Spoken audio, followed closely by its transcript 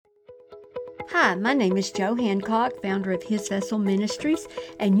Hi, my name is Joe Hancock, founder of His Vessel Ministries,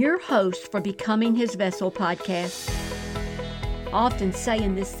 and your host for Becoming His Vessel podcast. I often say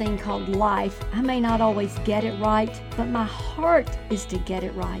in this thing called life, I may not always get it right, but my heart is to get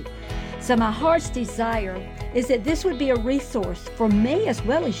it right. So my heart's desire is that this would be a resource for me as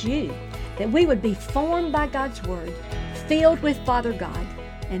well as you, that we would be formed by God's Word, filled with Father God,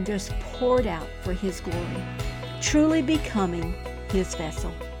 and just poured out for His glory, truly becoming His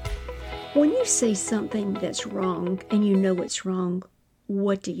vessel. When you see something that's wrong and you know it's wrong,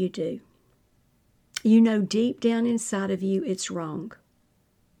 what do? You know deep down inside of you it's wrong.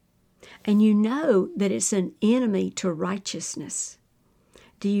 And you know that it's an enemy to righteousness.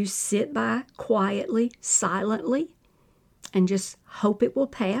 Do you sit by quietly, silently, and just hope it will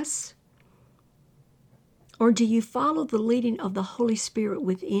pass? Or do you follow the leading of the Holy Spirit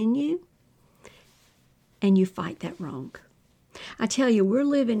within you and you fight that wrong? I tell you, we're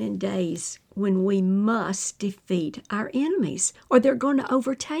living in days when we must defeat our enemies or they're going to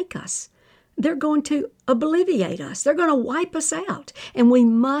overtake us. They're going to obliviate us. They're going to wipe us out. And we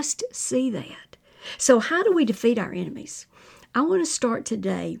must see that. So how do we defeat our enemies? I want to start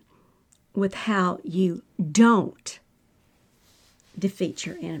today with how you don't defeat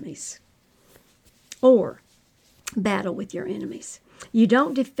your enemies or battle with your enemies. You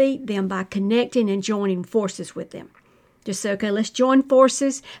don't defeat them by connecting and joining forces with them. Just say, okay, let's join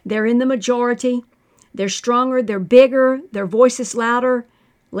forces. They're in the majority. They're stronger. They're bigger. Their voice is louder.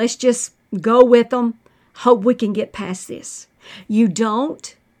 Let's just go with them. Hope we can get past this. You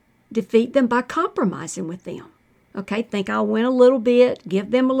don't defeat them by compromising with them. Okay, think I'll win a little bit, give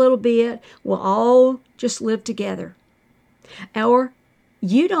them a little bit. We'll all just live together. Or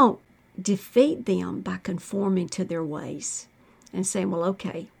you don't defeat them by conforming to their ways and saying, well,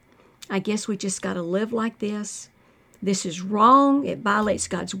 okay, I guess we just got to live like this. This is wrong. It violates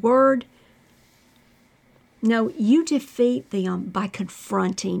God's word. No, you defeat them by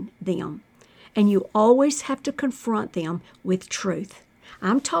confronting them. And you always have to confront them with truth.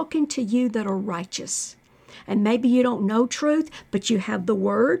 I'm talking to you that are righteous. And maybe you don't know truth, but you have the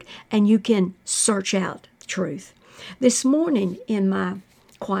word and you can search out truth. This morning in my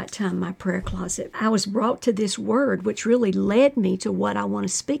quiet time, my prayer closet, I was brought to this word, which really led me to what I want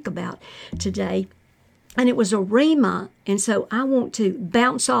to speak about today. And it was a rhema, and so I want to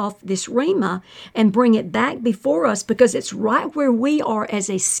bounce off this rhema and bring it back before us because it's right where we are as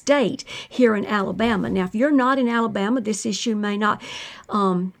a state here in Alabama. Now, if you're not in Alabama, this issue may not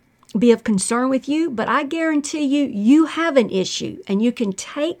be of concern with you, but I guarantee you have an issue, and you can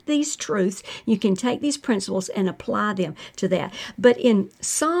take these truths, you can take these principles and apply them to that. But in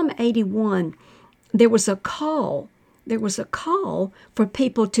Psalm 81, there was a call for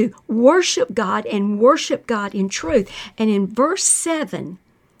people to worship God and worship God in truth. And in verse 7,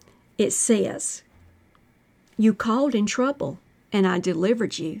 it says, you called in trouble and I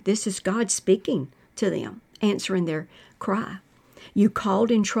delivered you. This is God speaking to them, answering their cry. You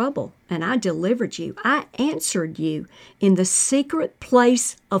called in trouble and I delivered you. I answered you in the secret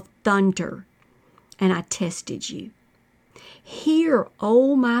place of thunder and I tested you. Hear,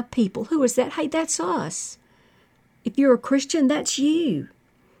 O my people. Who is that? Hey, that's us. If you're a Christian, that's you.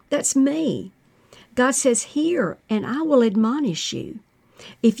 That's me. God says, hear, and I will admonish you.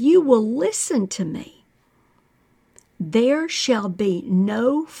 If you will listen to me, there shall be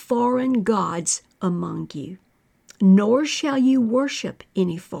no foreign gods among you, nor shall you worship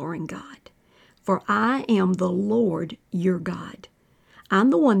any foreign god. For I am the Lord your God.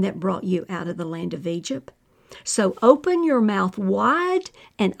 I'm the one that brought you out of the land of Egypt. So open your mouth wide,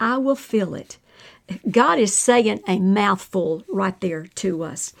 and I will fill it. God is saying a mouthful right there to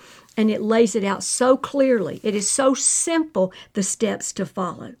us, and it lays it out so clearly. It is so simple, the steps to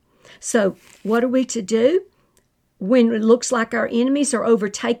follow. So what are we to do when it looks like our enemies are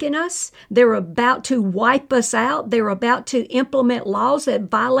overtaking us? They're about to wipe us out. They're about to implement laws that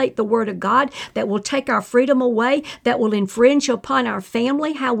violate the Word of God, that will take our freedom away, that will infringe upon our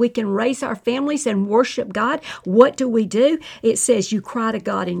family, how we can raise our families and worship God. What do? It says you cry to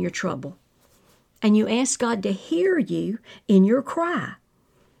God in your trouble. And you ask God to hear you in your cry.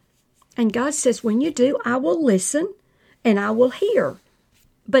 And God says, when you do, I will listen and I will hear.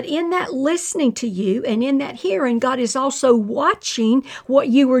 But in that listening to you and in that hearing, God is also watching what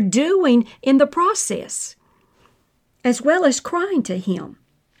you are doing in the process, as well as crying to Him.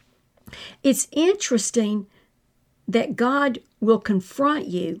 It's interesting that God will confront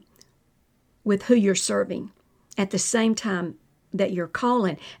you with who you're serving at the same time that you're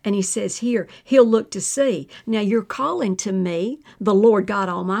calling. And he says here, he'll look to see. Now you're calling to me, the Lord God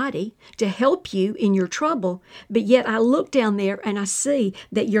Almighty, to help you in your trouble. But yet I look down there and I see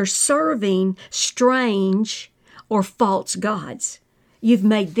that you're serving strange or false gods. You've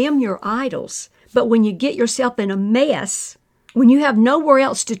made them your idols. But when you get yourself in a mess, when you have nowhere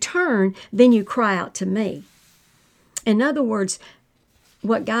else to turn, then you cry out to me. In other words,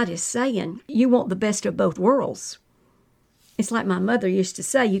 what God is saying, you want the best of both worlds. It's like my mother used to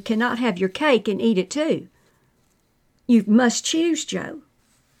say, you cannot have your cake and eat it too. You must choose, Joe.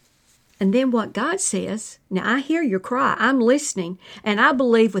 And then what God says, now I hear your cry, I'm listening, and I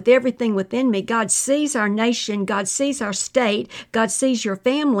believe with everything within me, God sees our nation, God sees our state, God sees your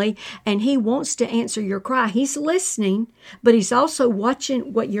family, and He wants to answer your cry. He's listening, but He's also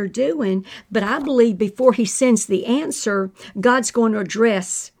watching what you're doing. But I believe before He sends the answer, God's going to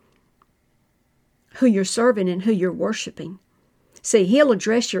address who you're serving and who you're worshiping. See, He'll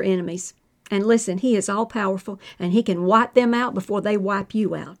address your enemies. And listen, He is all-powerful, and He can wipe them out before they wipe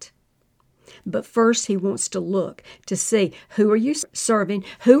you out. But first, He wants to look to see, who are you serving?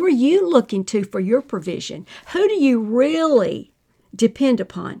 Who are you looking to for your provision? Who do you really depend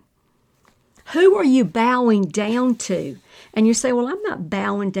upon? Who are you bowing down to? And you say, well, I'm not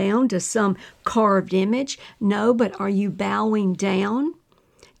bowing down to some carved image. No, but are you bowing down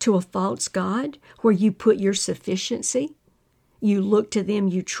to a false god where you put your sufficiency? You look to them,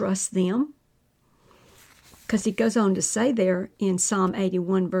 you trust them. Because He goes on to say there in Psalm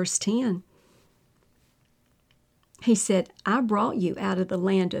 81, verse 10, He said, I brought you out of the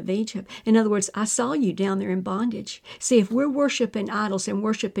land of Egypt. In other words, I saw you down there in bondage. See, if we're worshiping idols and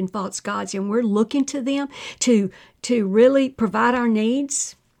worshiping false gods and we're looking to them to really provide our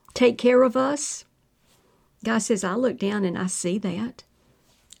needs, take care of us, God says, I look down and I see that.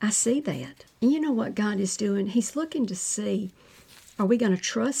 I see that. And you know what God is doing? He's looking to see, are we going to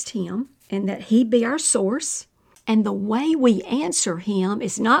trust Him and that He be our source? And the way we answer Him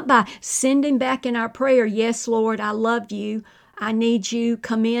is not by sending back in our prayer, yes, Lord, I love you, I need you,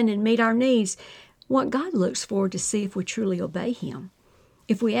 come in and meet our needs. What God looks for to see if we truly obey Him.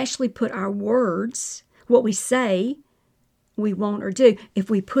 If we actually put our words, what we say we want or do,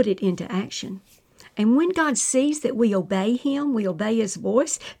 if we put it into action. And when God sees that we obey Him, we obey His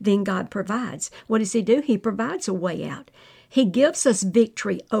voice, then God provides. What does He do? He provides a way out. He gives us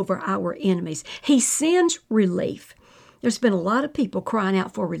victory over our enemies. He sends relief. There's been a lot of people crying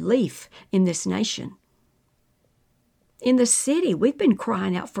out for relief in this nation. In the city, we've been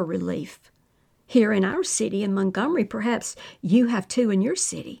crying out for relief. Here in our city, in Montgomery, perhaps you have too in your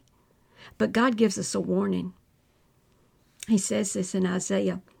city. But God gives us a warning. He says this in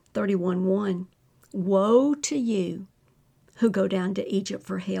Isaiah 31:1. Woe to you who go down to Egypt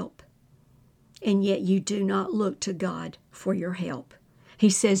for help, and yet you do not look to God for your help. He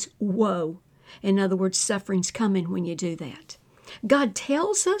says, woe. In other words, suffering's coming when you do that. God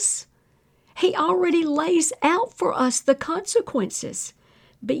tells us. He already lays out for us the consequences.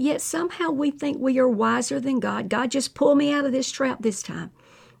 But yet somehow we think we are wiser than God. God, just pull me out of this trap this time,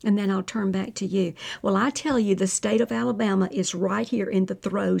 and then I'll turn back to you. Well, I tell you, the state of Alabama is right here in the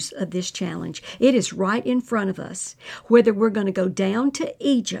throes of this challenge. It is right in front of us. Whether we're going to go down to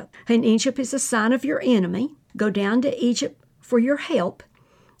Egypt, and Egypt is a sign of your enemy, go down to Egypt for your help,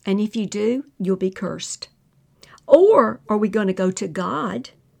 and if you do, you'll be cursed. Or are we going to go to God,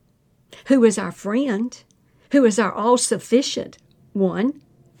 who is our friend, who is our all-sufficient one,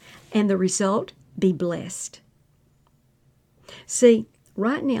 and the result, be blessed? See,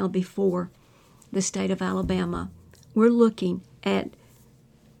 right now, before the state of Alabama, we're looking at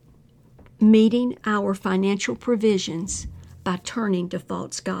meeting our financial provisions by turning to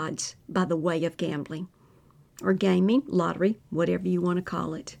false gods by the way of gambling or gaming, lottery, whatever you want to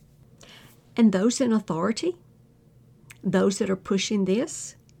call it. And those in authority, those that are pushing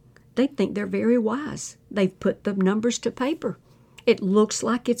this, they think they're very wise. They've put the numbers to paper. It looks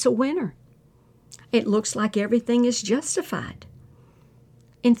like it's a winner. It looks like everything is justified.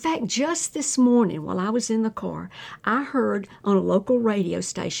 In fact, just this morning while I was in the car, I heard on a local radio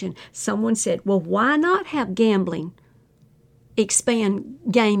station, someone said, well, why not have gambling, expand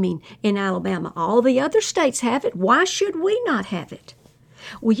gaming in Alabama? All the other states have it. Why should we not have it?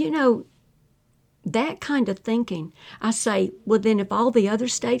 Well, you know, that kind of thinking, I say, well, then if all the other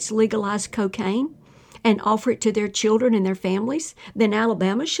states legalize cocaine and offer it to their children and their families, then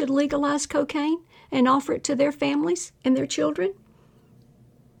Alabama should legalize cocaine and offer it to their families and their children.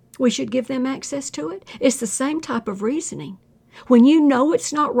 We should give them access to it. It's the same type of reasoning. When you know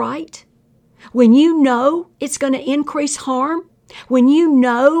it's not right, when you know it's going to increase harm, when you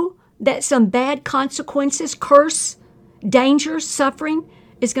know that some bad consequences, curse, danger, suffering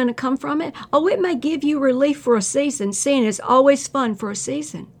is going to come from it? Oh, it may give you relief for a season. Sin is always fun for a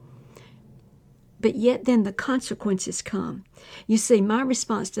season. But yet then the consequences come. You see, my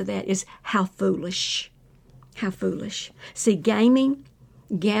response to that is how foolish. How foolish. See, gaming,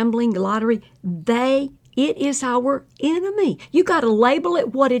 gambling, lottery, it is our enemy. You got to label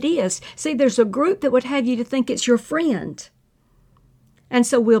it what it is. See, there's a group that would have you to think it's your friend. And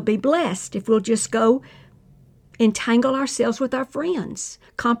so we'll be blessed if we'll just go entangle ourselves with our friends,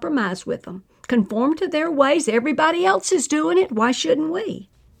 compromise with them, conform to their ways. Everybody else is doing it. Why shouldn't we?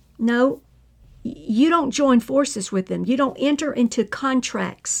 No, you don't join forces with them. You don't enter into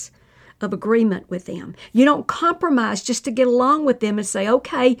contracts of agreement with them. You don't compromise just to get along with them and say,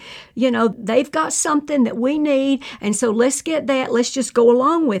 okay, they've got something that we need, and so let's get that. Let's just go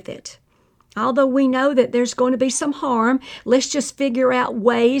along with it. Although we know that there's going to be some harm, let's just figure out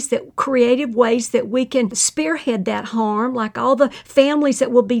creative ways that we can spearhead that harm, like all the families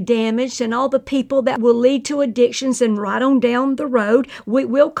that will be damaged and all the people that will lead to addictions and right on down the road.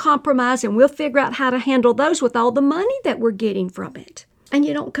 We'll compromise and we'll figure out how to handle those with all the money that we're getting from it. And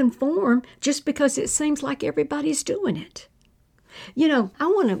you don't conform just because it seems like everybody's doing it. I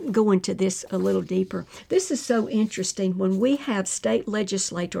want to go into this a little deeper. This is so interesting when we have state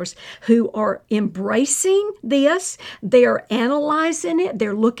legislators who are embracing this, they're analyzing it,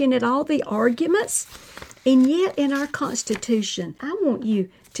 they're looking at all the arguments, and yet in our Constitution, I want you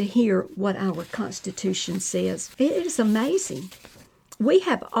to hear what our Constitution says. It is amazing. We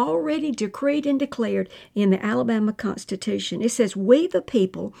have already decreed and declared in the Alabama Constitution, it says, "We, the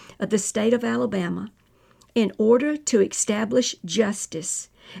people of the state of Alabama, in order to establish justice,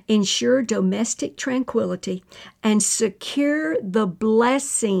 ensure domestic tranquility, and secure the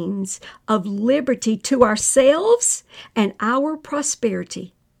blessings of liberty to ourselves and our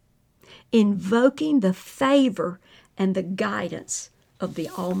prosperity, invoking the favor and the guidance of the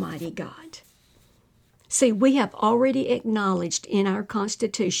Almighty God." See, we have already acknowledged in our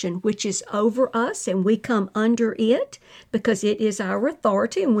Constitution, which is over us, and we come under it because it is our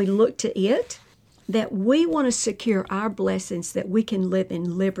authority and we look to it, that we want to secure our blessings, that we can live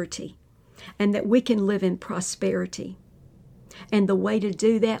in liberty and that we can live in prosperity. And the way to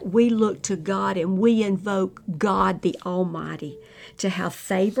do that, we look to God and we invoke God the Almighty to have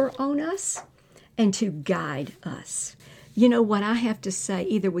favor on us and to guide us. You know what I have to say?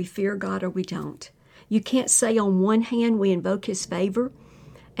 Either we fear God or we don't. You can't say on one hand we invoke His favor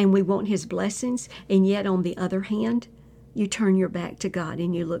and we want His blessings, and yet on the other hand, you turn your back to God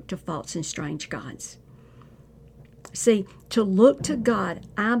and you look to false and strange gods. See, to look to God,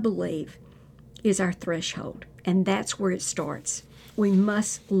 I believe, is our threshold, and that's where it starts. We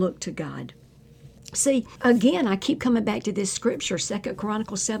must look to God. See, again, I keep coming back to this scripture, 2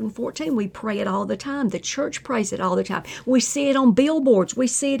 Chronicles 7:14. We pray it all the time. The church prays it all the time. We see it on billboards. We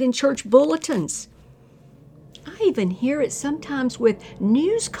see it in church bulletins. I even hear it sometimes with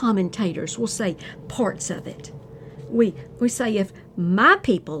news commentators will say parts of it. We say, if my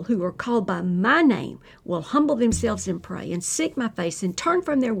people who are called by my name will humble themselves and pray and seek my face and turn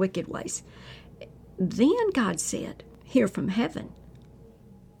from their wicked ways, then God said, hear from heaven,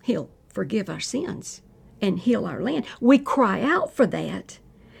 He'll forgive our sins and heal our land. We cry out for that.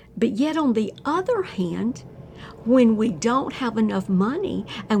 But yet on the other hand, when we don't have enough money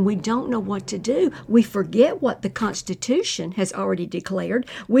and we don't know what to do, we forget what the Constitution has already declared.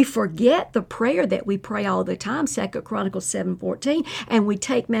 We forget the prayer that we pray all the time, 2 Chronicles 7:14, and we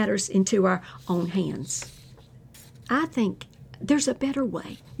take matters into our own hands. I think there's a better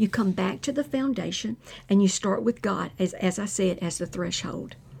way. You come back to the foundation and you start with God, as I said, as the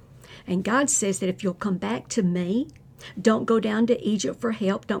threshold. And God says that if you'll come back to me, don't go down to Egypt for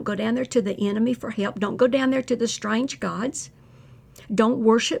help. Don't go down there to the enemy for help. Don't go down there to the strange gods. Don't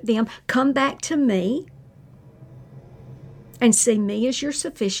worship them. Come back to me and see me as your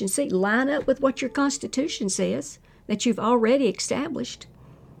sufficiency. Line up with what your Constitution says that you've already established.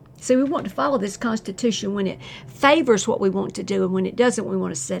 See, we want to follow this Constitution when it favors what we want to do, and when it doesn't, we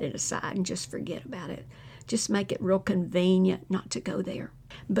want to set it aside and just forget about it. Just make it real convenient not to go there.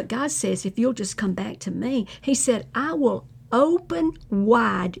 But God says, if you'll just come back to me, He said, I will open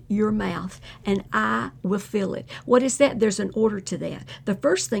wide your mouth and I will fill it. What is that? There's an order to that. The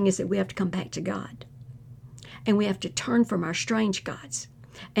first thing is that we have to come back to God. And we have to turn from our strange gods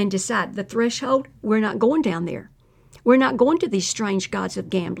and decide the threshold, we're not going down there. We're not going to these strange gods of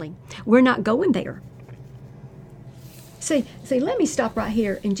gambling. We're not going there. See, let me stop right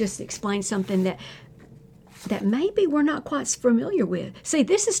here and just explain something that maybe we're not quite familiar with. See,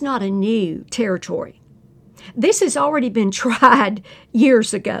 this is not a new territory. This has already been tried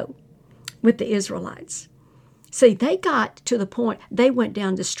years ago with the Israelites. See, they got to the point they went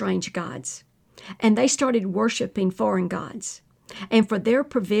down to strange gods, and they started worshiping foreign gods. And for their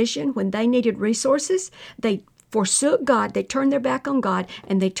provision, when they needed resources, they forsook God, they turned their back on God,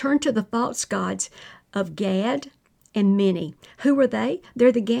 and they turned to the false gods of Gad and Minni. Who are they?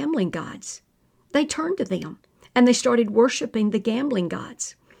 They're the gambling gods. They turned to them, and they started worshiping the gambling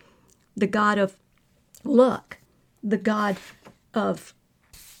gods. The god of luck, the god of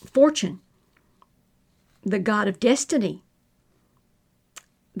fortune, the god of destiny.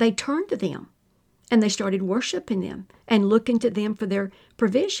 They turned to them, and they started worshiping them and looking to them for their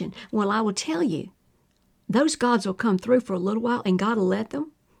provision. Well, I will tell you, those gods will come through for a little while, and God will let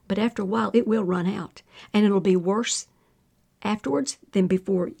them, but after a while it will run out, and it'll be worse afterwards than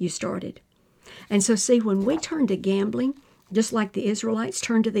before you started. And so see, when we turn to gambling, just like the Israelites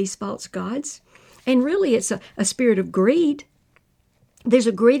turned to these false gods, and really it's a spirit of greed. There's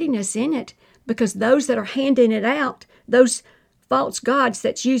a greediness in it, because those that are handing it out, those false gods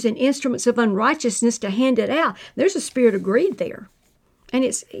that's using instruments of unrighteousness to hand it out, there's a spirit of greed there. And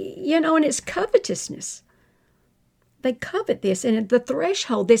it's, and it's covetousness. They covet this, and the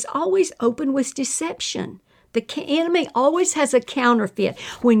threshold that's always open with deception. The enemy always has a counterfeit.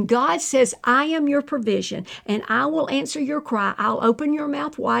 When God says, I am your provision, and I will answer your cry, I'll open your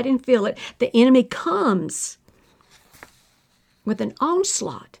mouth wide and fill it, the enemy comes with an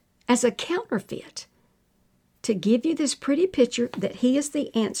onslaught as a counterfeit to give you this pretty picture that he is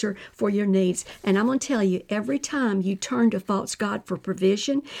the answer for your needs. And I'm going to tell you, every time you turn to false God for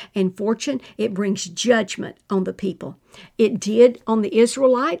provision and fortune, it brings judgment on the people. It did on the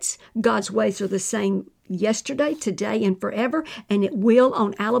Israelites. God's ways are the same yesterday, today, and forever, and it will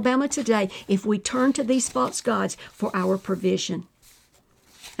on Alabama today if we turn to these false gods for our provision.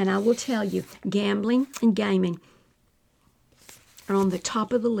 And I will tell you, gambling and gaming are on the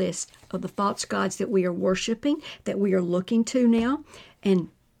top of the list of the false gods that we are worshiping, that we are looking to now, and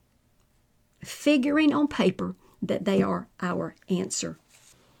figuring on paper that they are our answer.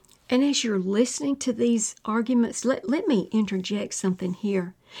 And as you're listening to these arguments, let me interject something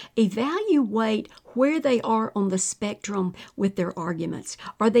here. Evaluate where they are on the spectrum with their arguments.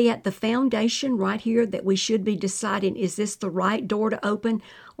 Are they at the foundation right here that we should be deciding, is this the right door to open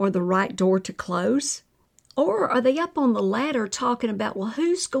or the right door to close? Or are they up on the ladder talking about, well,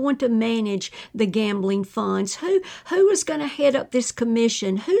 who's going to manage the gambling funds? Who is going to head up this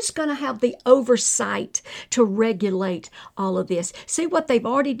commission? Who's going to have the oversight to regulate all of this? See, what they've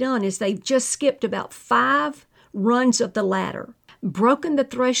already done is they've just skipped about 5 runs of the ladder, broken the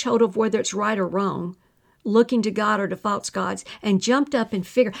threshold of whether it's right or wrong, looking to God or to false gods, and jumped up and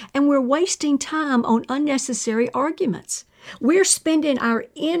figured. And we're wasting time on unnecessary arguments. We're spending our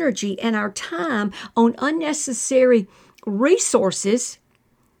energy and our time on unnecessary resources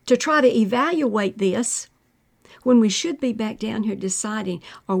to try to evaluate this when we should be back down here deciding,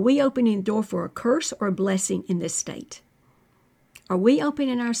 are we opening the door for a curse or a blessing in this state? Are we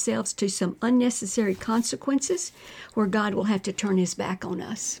opening ourselves to some unnecessary consequences where God will have to turn his back on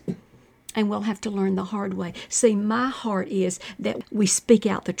us? And we'll have to learn the hard way. See, my heart is that we speak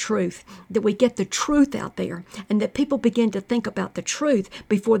out the truth, that we get the truth out there, and that people begin to think about the truth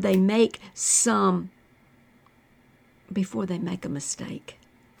before they make a mistake.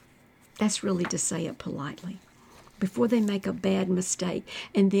 That's really to say it politely. Before they make a bad mistake.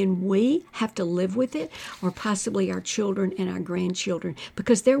 And then we have to live with it, or possibly our children and our grandchildren,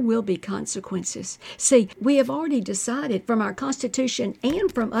 because there will be consequences. See, we have already decided from our Constitution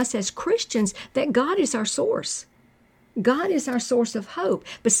and from us as Christians that God is our source. God is our source of hope.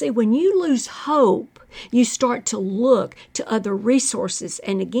 But see, when you lose hope, you start to look to other resources.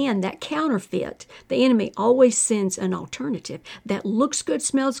 And again, that counterfeit, the enemy always sends an alternative that looks good,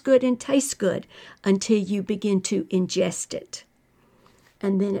 smells good, and tastes good until you begin to ingest it.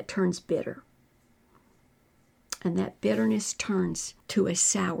 And then it turns bitter. And that bitterness turns to a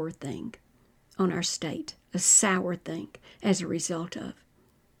sour thing on our state, a sour thing as a result of.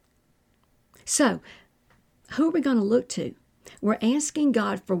 So, who are we going to look to? We're asking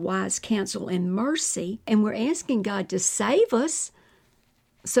God for wise counsel and mercy, and we're asking God to save us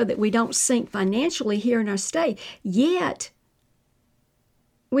so that we don't sink financially here in our state. Yet,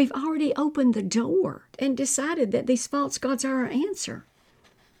 we've already opened the door and decided that these false gods are our answer.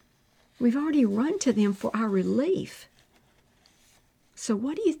 We've already run to them for our relief. So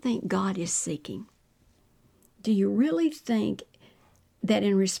what do you think God is seeking? Do you really think that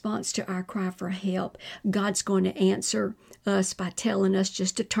in response to our cry for help, God's going to answer us by telling us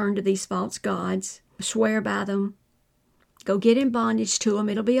just to turn to these false gods, swear by them, go get in bondage to them,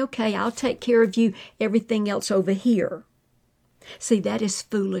 it'll be okay, I'll take care of you, everything else over here? See, that is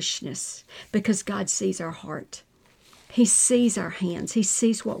foolishness because God sees our heart. He sees our hands. He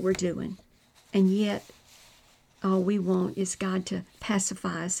sees what we're doing. And yet, all we want is God to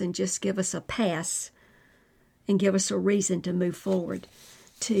pacify us and just give us a pass and give us a reason to move forward,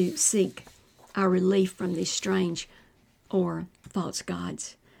 to seek our relief from these strange or false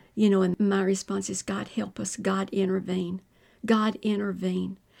gods. And my response is, God help us. God intervene. God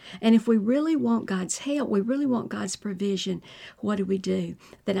intervene. And if we really want God's help, we really want God's provision, what do?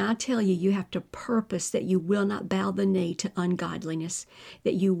 Then I tell you, you have to purpose that you will not bow the knee to ungodliness,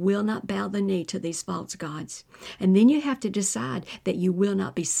 that you will not bow the knee to these false gods. And then you have to decide that you will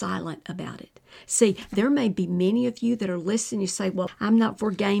not be silent about it. See, there may be many of you that are listening. You say, well, I'm not for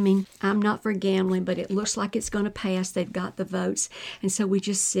gaming. I'm not for gambling, but it looks like it's going to pass. They've got the votes. And so we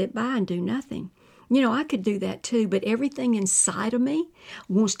just sit by and do nothing. I could do that too, but everything inside of me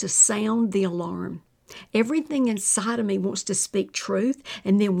wants to sound the alarm. Everything inside of me wants to speak truth.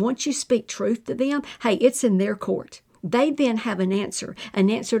 And then once you speak truth to them, hey, it's in their court. They then have an answer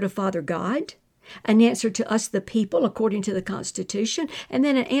to Father God, an answer to us, the people, according to the Constitution, and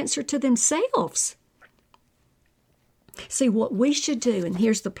then an answer to themselves. See, what we should do, and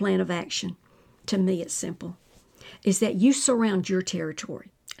here's the plan of action. To me, it's simple, is that you surround your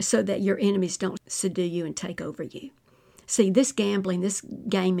territory so that your enemies don't subdue you and take over you. See, this gambling, this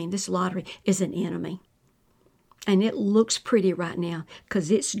gaming, this lottery is an enemy. And it looks pretty right now because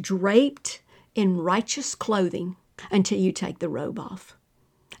it's draped in righteous clothing until you take the robe off.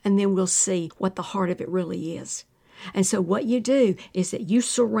 And then we'll see what the heart of it really is. And so what you do is that you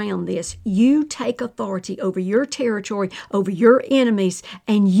surround this. You take authority over your territory, over your enemies,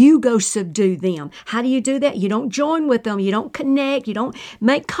 and you go subdue them. How do you do that? You don't join with them. You don't connect. You don't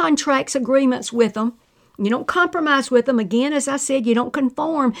make contracts, agreements with them. You don't compromise with them. Again, as I said, you don't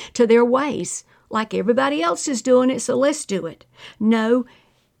conform to their ways like everybody else is doing it, so let's do it. No,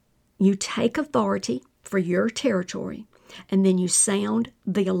 you take authority for your territory, and then you sound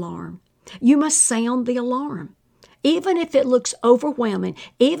the alarm. You must sound the alarm. Even if it looks overwhelming,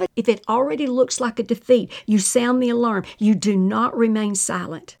 even if it already looks like a defeat, you sound the alarm. You do not remain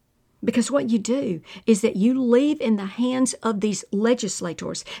silent. Because what you do is that you leave in the hands of these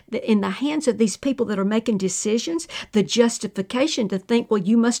legislators, in the hands of these people that are making decisions, the justification to think, well,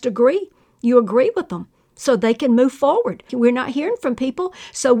 you must agree. You agree with them so they can move forward. We're not hearing from people,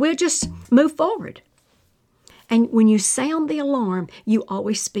 so we'll just move forward. And when you sound the alarm, you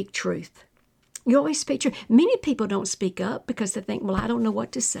always speak truth. You always speak truth. Many people don't speak up because they think, well, I don't know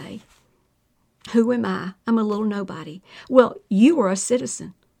what to say. Who am I? I'm a little nobody. Well, you are a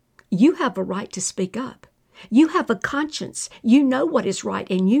citizen. You have a right to speak up. You have a conscience. You know what is right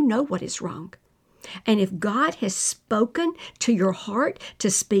and you know what is wrong. And if God has spoken to your heart to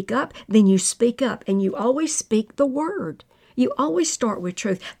speak up, then you speak up and you always speak the word. You always start with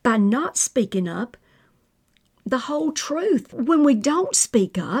truth. By not speaking up, the whole truth. When we don't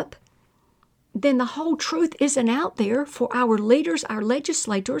speak up, then the whole truth isn't out there for our leaders, our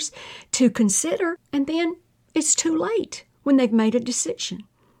legislators to consider, and then it's too late when they've made a decision.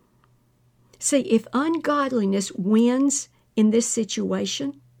 See, if ungodliness wins in this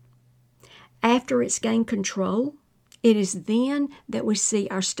situation, after it's gained control, it is then that we see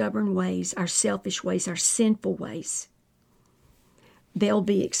our stubborn ways, our selfish ways, our sinful ways. They'll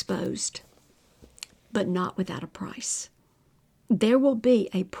be exposed, but not without a price. There will be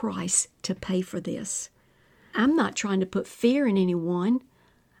a price to pay for this. I'm not trying to put fear in anyone.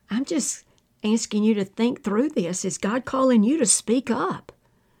 I'm just asking you to think through this. Is God calling you to speak up?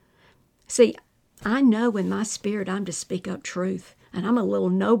 See, I know in my spirit I'm to speak up truth, and I'm a little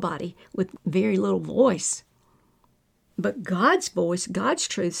nobody with very little voice. But God's voice, God's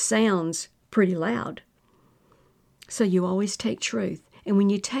truth sounds pretty loud. So you always take truth. And when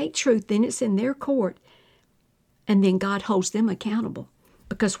you take truth, then it's in their court. And then God holds them accountable.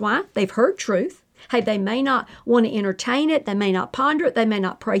 Because why? They've heard truth. Hey, they may not want to entertain it. They may not ponder it. They may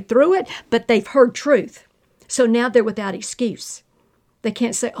not pray through it. But they've heard truth. So now they're without excuse. They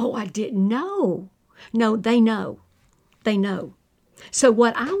can't say, oh, I didn't know. No, they know. They know. So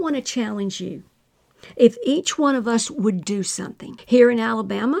what I want to challenge you, if each one of us would do something. Here in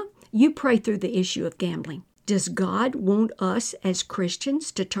Alabama, you pray through the issue of gambling. Does God want us as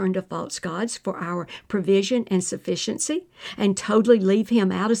Christians to turn to false gods for our provision and sufficiency and totally leave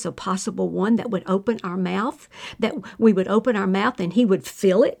him out as a possible one that would open our mouth, that we would open our mouth and he would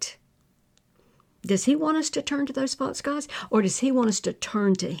fill it? Does he want us to turn to those false gods, or does he want us to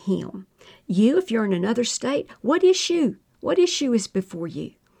turn to him? You, if you're in another state, what issue is before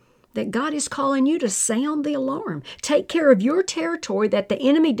you? That God is calling you to sound the alarm. Take care of your territory that the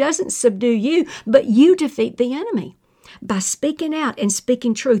enemy doesn't subdue you, but you defeat the enemy. by speaking out and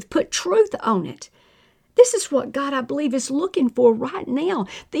speaking truth. Put truth on it. This is what God, I believe, is looking for right now,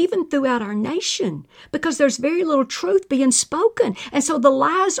 even throughout our nation, because there's very little truth being spoken. And so the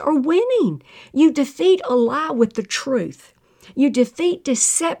lies are winning. You defeat a lie with the truth. You defeat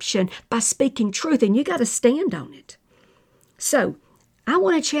deception by speaking truth, and you got to stand on it. So I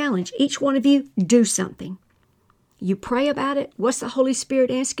want to challenge each one of you, do something. You pray about it. What's the Holy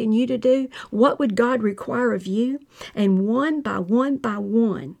Spirit asking you to do? What would God require of you? And one by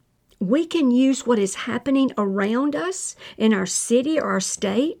one, we can use what is happening around us in our city or our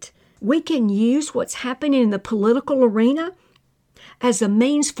state. We can use what's happening in the political arena as a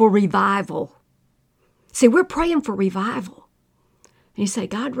means for revival. See, we're praying for revival. And you say,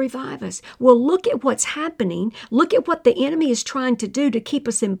 God, revive us. Well, look at what's happening. Look at what the enemy is trying to do to keep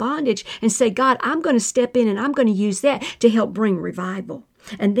us in bondage and say, God, I'm going to step in and I'm going to use that to help bring revival.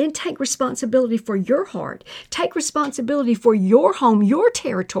 And then take responsibility for your heart. Take responsibility for your home, your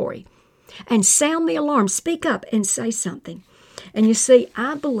territory, and sound the alarm. Speak up and say something. And you see,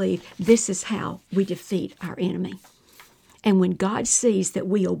 I believe this is how we defeat our enemy. And when God sees that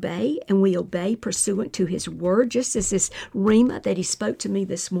we obey, and we obey pursuant to His word, just as this rhema that He spoke to me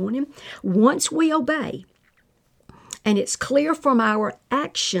this morning, once we obey, and it's clear from our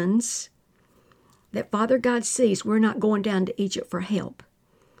actions that Father God sees we're not going down to Egypt for help,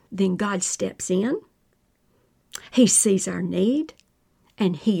 then God steps in. He sees our need,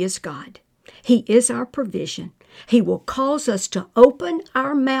 and He is God. He is our provision. He will cause us to open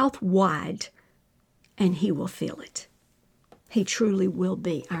our mouth wide, and He will fill it. He truly will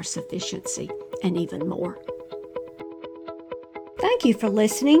be our sufficiency and even more. Thank you for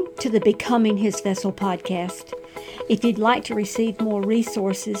listening to the Becoming His Vessel podcast. If you'd like to receive more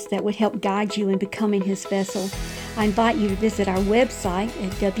resources that would help guide you in becoming His vessel, I invite you to visit our website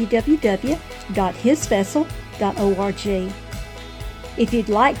at www.hisvessel.org. If you'd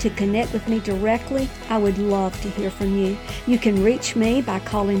like to connect with me directly, I would love to hear from you. You can reach me by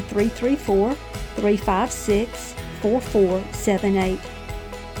calling 334-356-4478.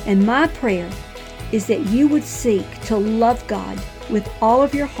 And my prayer is that you would seek to love God with all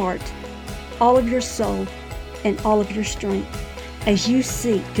of your heart, all of your soul, and all of your strength as you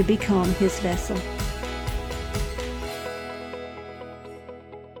seek to become His vessel.